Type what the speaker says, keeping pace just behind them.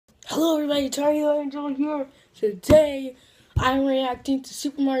Hello everybody, Tiny Angel here. Today, I'm reacting to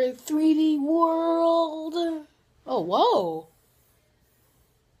Super Mario 3D World. Oh, whoa.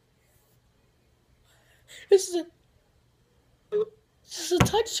 This is a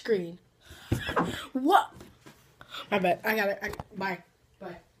touchscreen. What? My bad. I got it. Bye.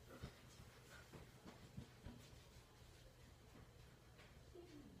 Bye.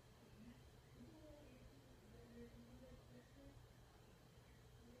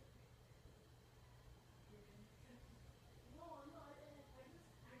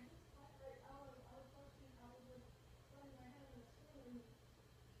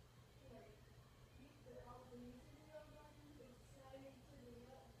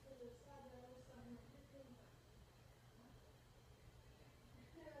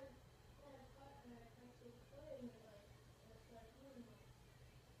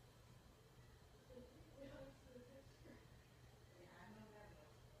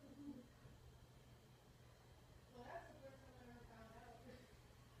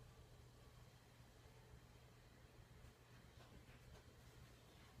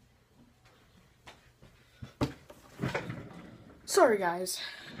 Sorry guys.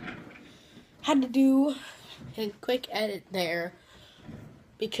 Had to do a quick edit there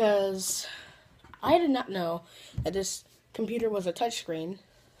because I did not know that this computer was a touchscreen.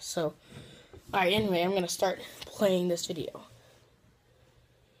 So, alright, anyway, I'm going to start playing this video.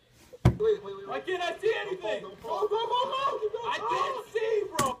 Wait. Why can't I see anything? Go. I can't see,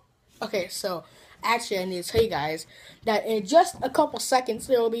 bro. Okay, so actually I need to tell you guys that in just a couple seconds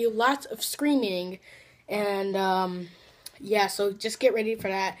there will be lots of screaming, and yeah, so just get ready for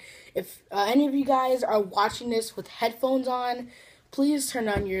that. If any of you guys are watching this with headphones on, please turn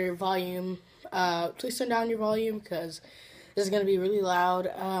down your volume. Please turn down your volume because this is going to be really loud.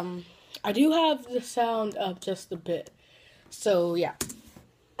 I do have the sound up just a bit, so yeah.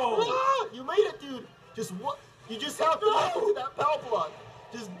 Oh, you made it, dude. Just what? You just have to make it to that power block.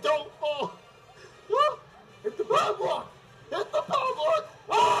 Just don't fall. Hit the power block. Hit the power block.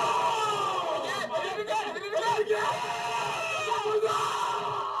 Oh! I did it again.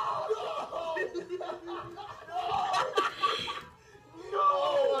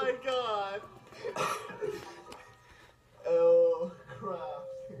 Oh my god. Oh crap.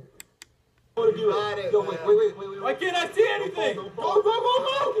 What do it? Yo, wait. Why can't I see anything? Go.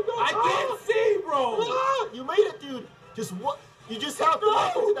 I can't see, bro. You made it, dude. Just what? You just have to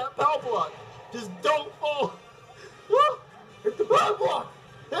make it to that power block. Just don't fall. Hit the power block.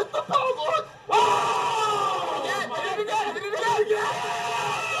 Hit the power block. Oh! I did it again.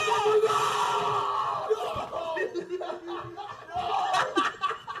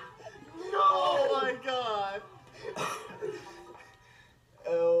 Oh my god.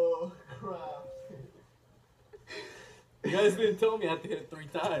 Oh crap. You guys didn't tell me I had to hit it 3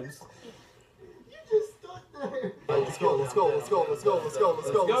 times. You just stood there. Let's go. Let's go.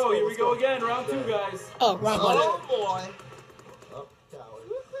 Here we go again. Round 2, guys. Oh, round one. Oh boy. Up tower.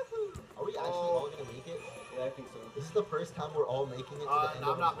 Are we actually all gonna make it? Yeah, I think so. This is the first time we're all making it to the end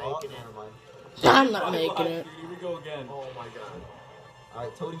of the vlog. Never mind. I'm not making it. Here we go again. Oh my god.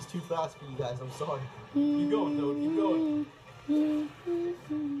 Alright, Toadie's too fast for you guys. I'm sorry. Keep going, Toad. Keep going.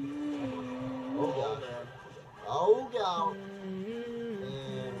 Oh god. Oh god.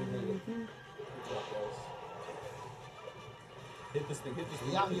 And we made it. Good job, guys. Hit this thing.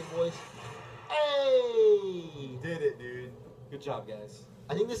 We out here, boys. Hey! Did it, dude. Good job, guys.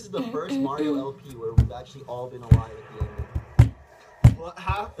 I think this is the first Mario LP where we've actually all been alive at the end. Well,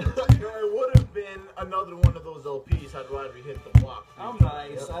 it would have been another one of those LPs had Rodri hit the block. I'm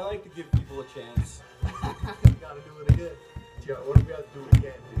nice. I like to give people a chance. You gotta do it again. What if we have to do it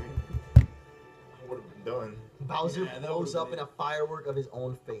again, dude? I would have been done. Bowser Yeah, that blows would've up been in a firework of his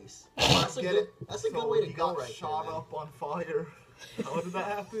own face. That's a good way to he go got right shot there, man. up on fire. How did that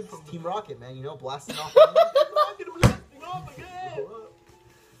happen? It's Team Rocket, man, you know, blasting off. Blasting off again.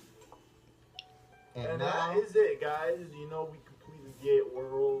 And now, that is it, guys. You know, we completed the 8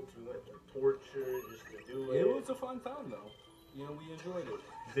 worlds. We went through torture just to do it. It was a fun time, though. You know, we enjoyed it.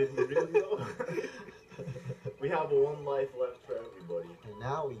 Did we really though? We have one life left for everybody. and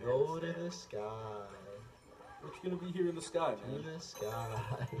now we go to the sky. What's gonna be here in the sky, In man? the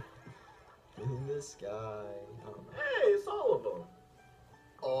sky. In the sky. I don't know. Hey, it's all of them.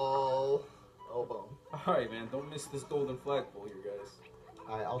 Oh. Oh, boom. Alright, man. Don't miss this golden flagpole here, guys.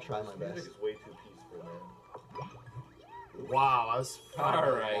 Alright, I'll try my This music best. is way too peaceful, man. Wow, that's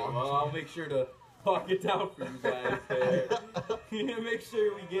Alright, well, I'll make sure to lock it down for you guys there. Make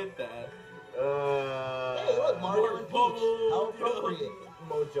sure we get that. Hey, look, Mario and Peach. How appropriate.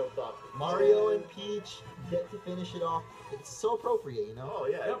 mojo thought. Mario and Peach get to finish it off. It's so appropriate, you know? Oh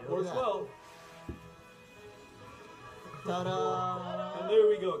yeah. Yep, works well. Ta-da! And there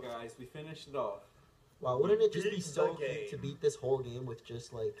we go, guys. We finished it off. Wow, wouldn't it just be Beat so the cute to game. beat this whole game with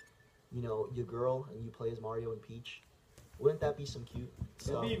just like, you know, your girl and you play as Mario and Peach? Wouldn't that be some cute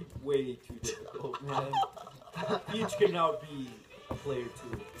stuff? It'd be way too difficult, man. Peach can now be a player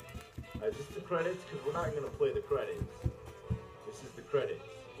too. Just the credits, because we're not gonna play the credits. This is the credits.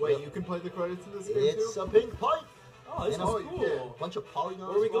 Wait, Yep. you can play the credits in this game It's too? a pink pipe! Oh, this And is a cool. bunch of polygons.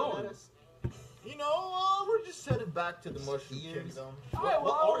 Where are we flying going? at us. You know, we're just headed back to the Mushroom Skiers. Kingdom. Alright, well,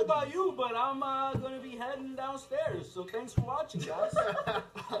 What I don't know are about these? you, but I'm gonna be heading downstairs. So thanks for watching, guys.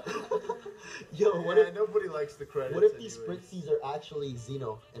 Yo, what Yeah, if nobody likes the credits. what if these anyways. Spritzies are actually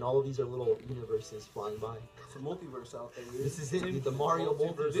Xeno and all of these are little universes flying by? It's a multiverse out there. This is it, dude, the Mario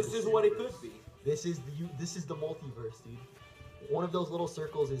multiverse. This is what it could be. This is the multiverse, dude. One of those little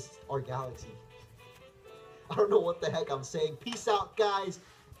circles is our galaxy. I don't know what the heck I'm saying. Peace out, guys.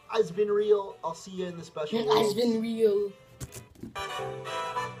 It's been real. I'll see you in the special It's worlds. been real.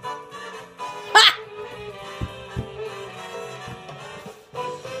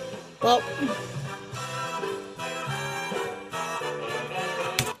 Well,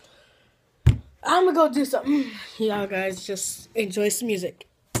 I'm gonna go do something. Y'all guys just enjoy some music.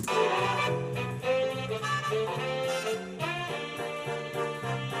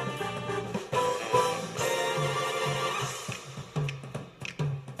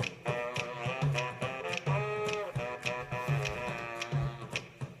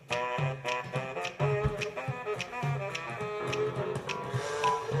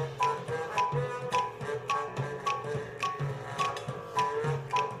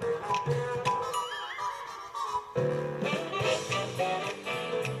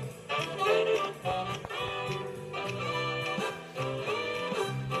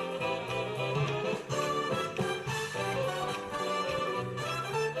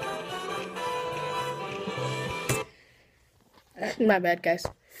 My bad, guys.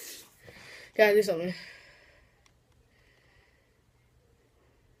 Gotta do something.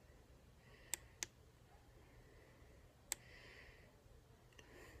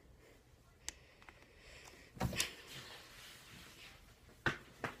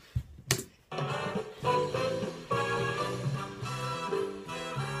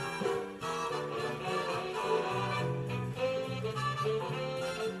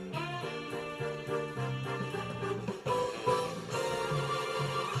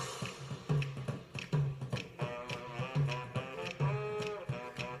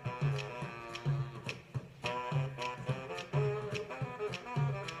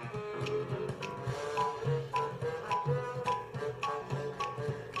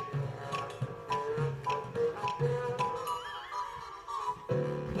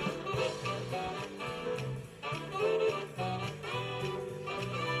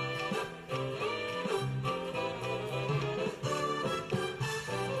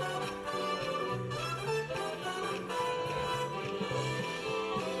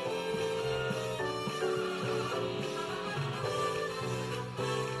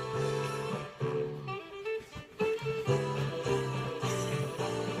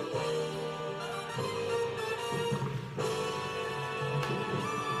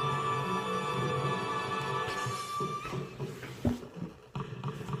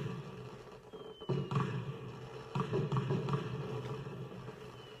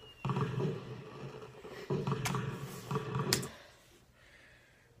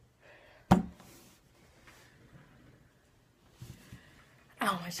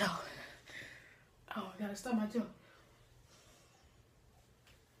 Ow, my toe. Oh, I gotta stop my toe.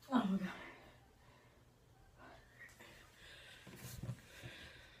 Oh my god.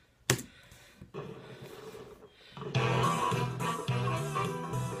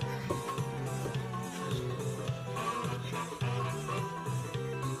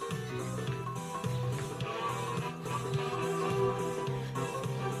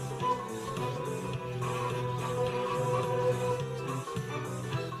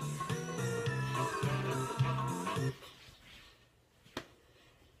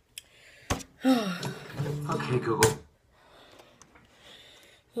 Okay, Google.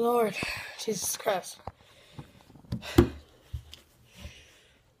 Lord, Jesus Christ.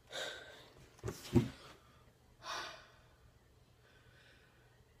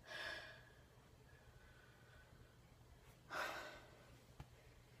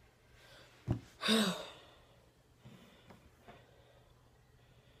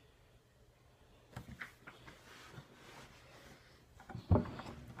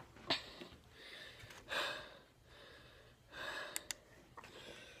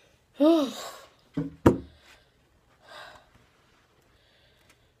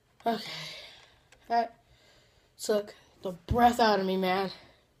 Okay. That took the breath out of me, man.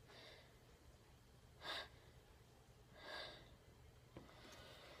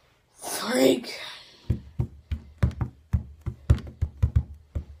 Freak.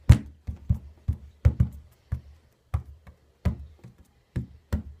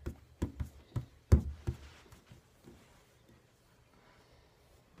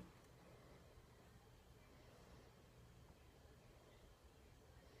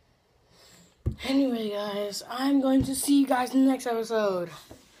 Anyway, guys, I'm going to see you guys in the next episode.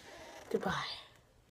 Goodbye.